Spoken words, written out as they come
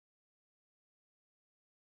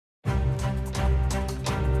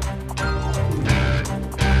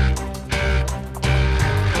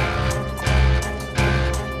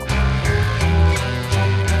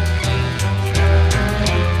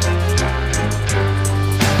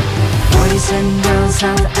boys and girls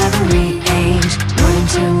of every age, learn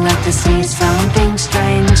to let the see something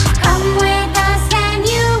strange. Come with us and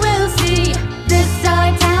you will see this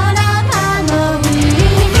our town of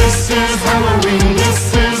Halloween. This is Halloween,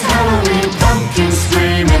 this is Halloween. Pumpkins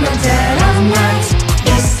scream in the dead of night.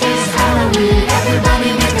 This is Halloween, everybody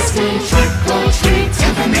make a scene. Trick or treat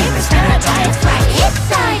till the neighbors gonna die of fright.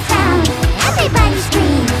 It's our town, everybody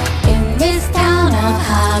scream in this town of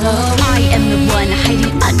Halloween. I am the one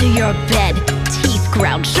hiding under your bed, teeth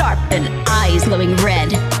ground sharp and eyes glowing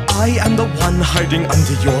red. I am the one hiding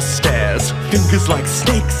under your stairs, fingers like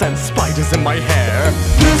snakes and spiders in my hair.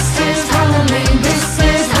 This is Halloween, this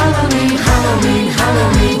is Halloween. Halloween,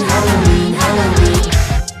 Halloween, Halloween, Halloween.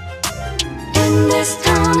 In this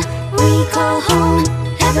town we call home,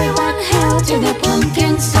 everyone hail to the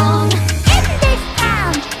pumpkin song. In this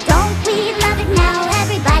town, don't we love it now?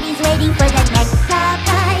 Everybody's waiting for the next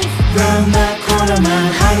surprise. Round that corner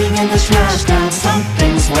man hiding in the trash can.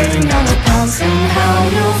 Something's waiting on the pounce and how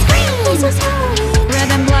you'll Scream! This is Halloween. Red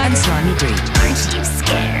and black and slimy green. Aren't you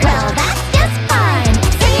scared? Well, that's just fine.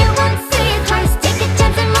 Say it once, say it twice. Take a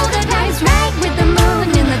chance and roll the dice. Ride with the moon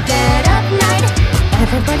in the dead of night.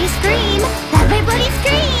 Everybody scream! Everybody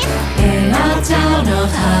scream! in our town of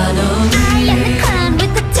Halloween. I am the clown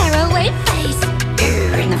with the tearaway face.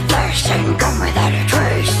 You're in the flesh and gone without a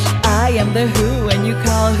trace. I am the who and you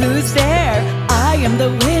call who's there. I am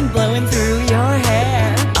the wind blowing through your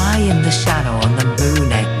hair. I am the shadow on the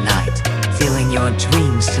moon at night, filling your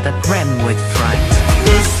dreams to the brim with fright.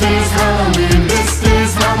 This is Halloween, this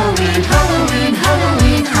is Halloween. Halloween,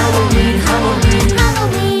 Halloween, Halloween, Halloween.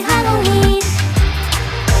 Halloween, Halloween.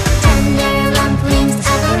 Tender rumblings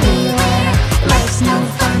everywhere. Life's no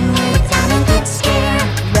fun without a good scare.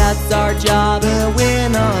 That's our job to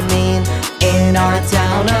win a mean in our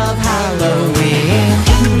town of Halloween.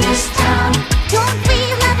 In this town, Don't we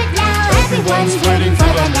love it now? everyone's waiting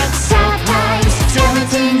for the next surprise.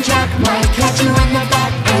 Skeleton Jack might catch you in the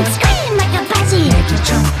back And and scream like a budgie. make you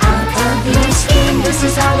jump out of your skin. This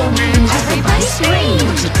is Halloween, Everybody scream.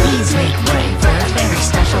 would you please make way for a very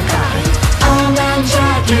special guy? Our man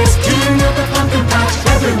Jack is king of the pumpkin patch.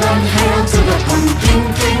 Everyone hail to